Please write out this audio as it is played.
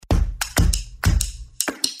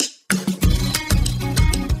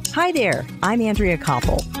Hi there, I'm Andrea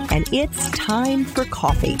Koppel, and it's time for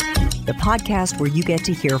coffee, the podcast where you get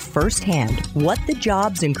to hear firsthand what the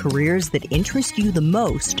jobs and careers that interest you the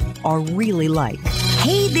most are really like.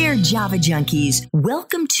 Hey there, Java junkies.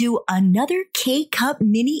 Welcome to another K-Cup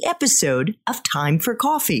mini episode of Time for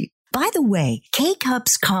Coffee. By the way,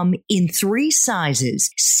 K-Cups come in 3 sizes,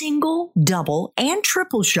 single, double, and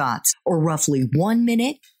triple shots, or roughly 1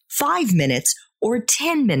 minute, 5 minutes, or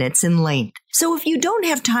 10 minutes in length. So if you don't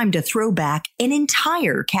have time to throw back an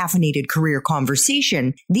entire caffeinated career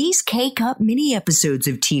conversation, these K-Cup mini episodes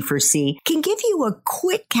of T4C can give you a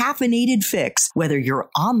quick caffeinated fix, whether you're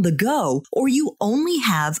on the go or you only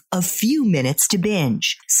have a few minutes to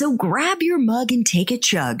binge. So grab your mug and take a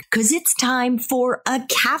chug, because it's time for a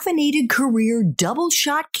caffeinated career double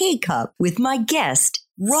shot K-Cup with my guest,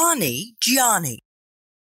 Ronnie Gyani.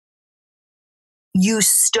 You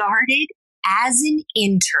started as an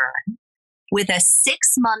intern with a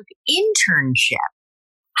 6-month internship.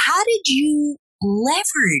 How did you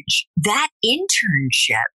leverage that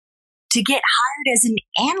internship to get hired as an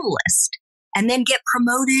analyst and then get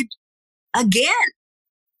promoted again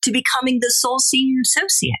to becoming the sole senior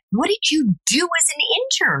associate? What did you do as an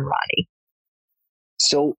intern, Ronnie?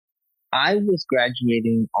 So I was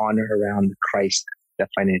graduating on or around the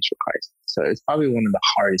financial crisis. So it's probably one of the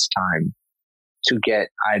hardest times to get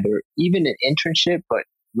either even an internship, but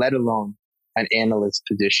let alone an analyst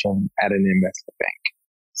position at an investment bank.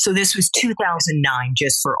 So this was 2009,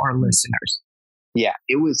 just for our listeners. Yeah,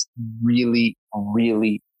 it was really,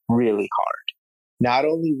 really, really hard. Not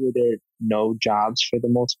only were there no jobs for the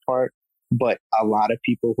most part, but a lot of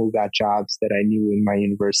people who got jobs that I knew in my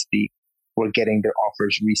university were getting their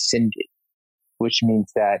offers rescinded, which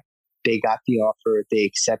means that they got the offer, they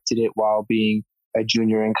accepted it while being a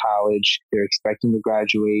junior in college, they're expecting to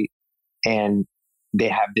graduate, and they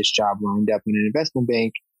have this job lined up in an investment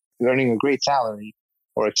bank, earning a great salary,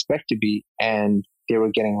 or expect to be, and they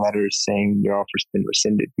were getting letters saying your offer's been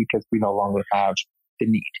rescinded because we no longer have the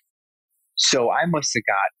need. So I must have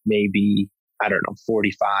got maybe,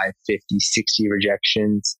 45, 50, 60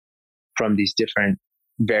 rejections from these different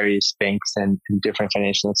various banks and different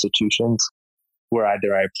financial institutions, where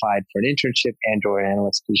either I applied for an internship and or an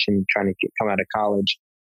analyst position trying to come out of college.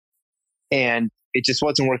 And it just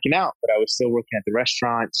wasn't working out, but I was still working at the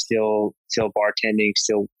restaurant, still bartending,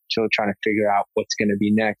 still trying to figure out what's going to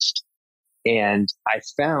be next. And I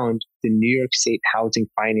found the New York State Housing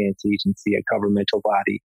Finance Agency, a governmental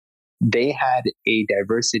body. They had a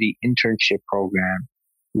diversity internship program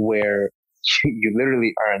where you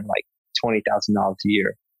literally earn like $20,000 a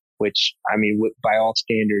year, which, I mean, by all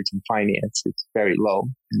standards in finance, it's very low.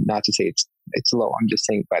 Not to say it's low. I'm just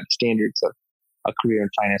saying by the standards of a career in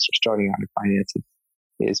finance or starting out in finance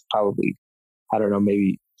is probably,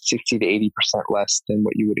 maybe 60 to 80% less than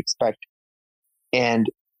what you would expect. And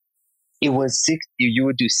it was you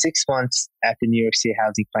would do 6 months at the New York State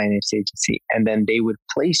Housing Finance Agency, and then they would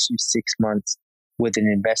place you 6 months with an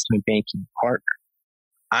investment banking partner.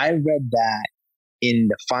 I read that in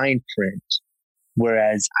the fine print,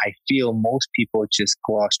 whereas I feel most people just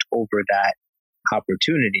glossed over that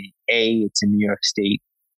opportunity. A, it's a New York State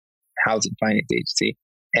Housing Finance Agency.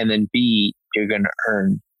 And then B, you're going to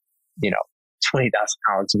earn, $20,000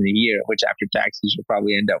 in a year, which after taxes, you'll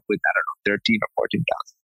probably end up with, 13 or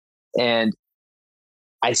 14,000. And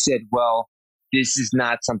I said, well, this is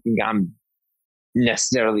not something I'm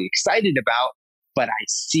necessarily excited about, but I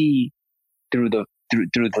see through the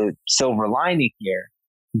silver lining here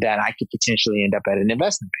that I could potentially end up at an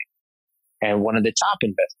investment bank and one of the top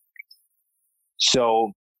investment banks.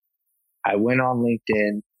 So I went on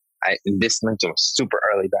LinkedIn. This LinkedIn was super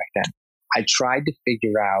early back then. I tried to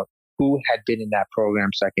figure out who had been in that program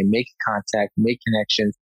so I can make contact, make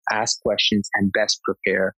connections, ask questions, and best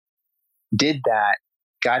prepare. Did that,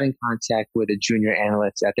 got in contact with a junior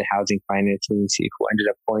analyst at the Housing Finance Agency who ended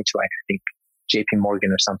up going to, I think, JP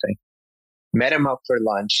Morgan or something. Met him up for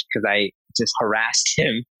lunch because I just harassed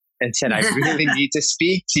him and said, I really need to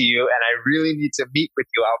speak to you and I really need to meet with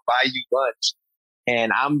you. I'll buy you lunch.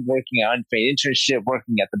 And I'm working an unpaid internship,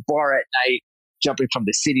 working at the bar at night, jumping from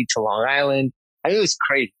the city to Long Island. I mean, it was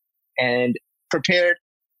crazy. And prepared.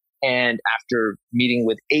 And after meeting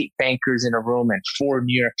with 8 bankers in a room and 4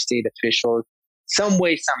 New York State officials, some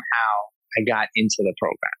way, somehow, I got into the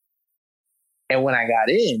program. And when I got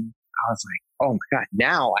in, I was like, oh my God,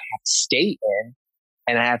 now I have to stay in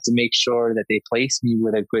and I have to make sure that they place me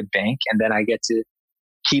with a good bank. And then I get to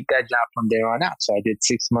keep that job from there on out. So I did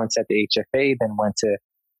 6 months at the HFA, then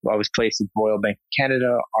I was placed at Royal Bank of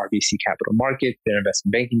Canada, RBC Capital Markets, their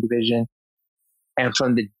investment banking division. And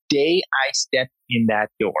from the day I stepped in that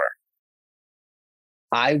door,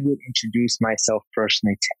 I would introduce myself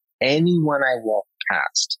personally to anyone I walked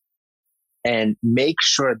past and make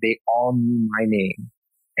sure they all knew my name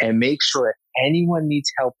and make sure if anyone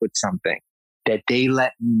needs help with something that they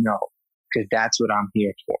let me know, because that's what I'm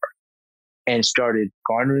here for. And started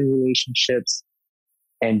garnering relationships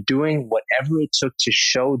and doing whatever it took to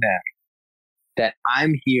show them that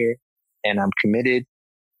I'm here and I'm committed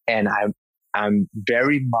and I'm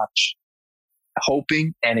very much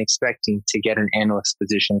hoping and expecting to get an analyst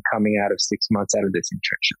position coming out of 6 months out of this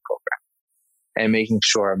internship program. And making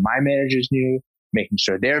sure my managers knew, making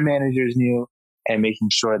sure their managers knew, and making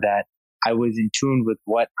sure that I was in tune with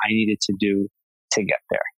what I needed to do to get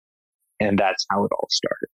there. And that's how it all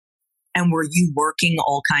started. And were you working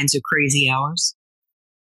all kinds of crazy hours?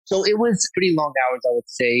 So it was pretty long hours, I would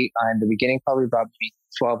say. In the beginning, probably about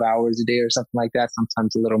 12 hours a day or something like that.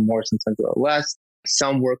 Sometimes a little more, sometimes a little less.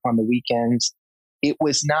 Some work on the weekends. It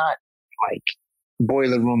was not like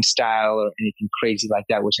boiler room style or anything crazy like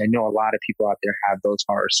that, which I know a lot of people out there have those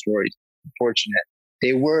horror stories. Unfortunate.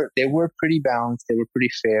 They were pretty balanced. They were pretty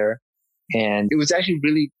fair. And it was actually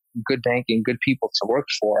really good banking, good people to work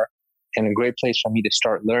for, and a great place for me to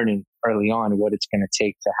start learning early on what it's going to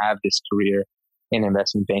take to have this career in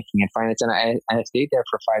investment banking and finance. And I stayed there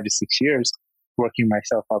for 5 to 6 years, working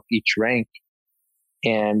myself up each rank,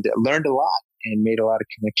 and learned a lot and made a lot of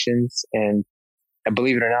connections. And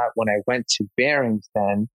believe it or not, when I went to Barings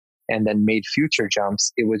then, and then made future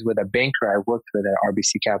jumps, it was with a banker I worked with at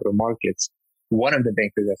RBC Capital Markets. One of the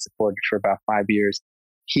bankers I supported for about 5 years,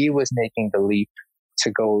 he was making the leap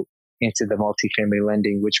to go into the multifamily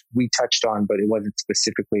lending, which we touched on, but it wasn't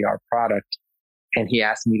specifically our product. And he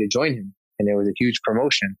asked me to join him. And it was a huge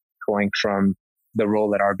promotion going from the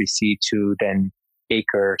role at RBC to then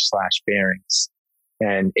Acre/Barings.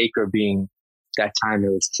 And Acre being, that time it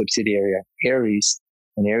was a subsidiary of Ares.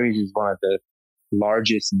 And Ares is one of the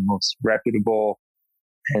largest and most reputable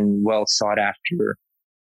and well sought after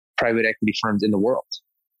private equity firms in the world.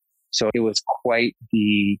 So it was quite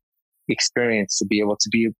the experience to be able to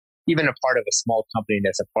be even a part of a small company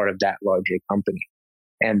that's a part of that larger company.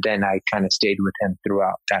 And then I kind of stayed with him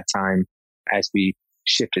throughout that time as we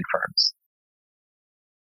shifted firms.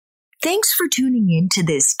 Thanks for tuning in to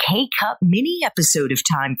this K-Cup mini episode of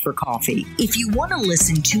Time for Coffee. If you want to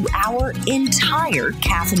listen to our entire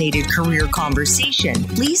caffeinated career conversation,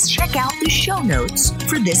 please check out the show notes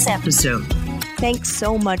for this episode. Thanks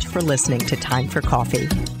so much for listening to Time for Coffee,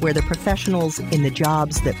 where the professionals in the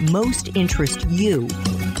jobs that most interest you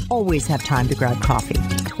always have time to grab coffee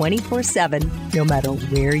 24/7, no matter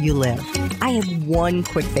where you live. I have one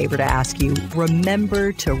quick favor to ask you.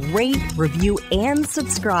 Remember to rate, review, and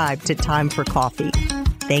subscribe to Time for Coffee.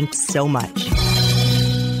 Thanks so much.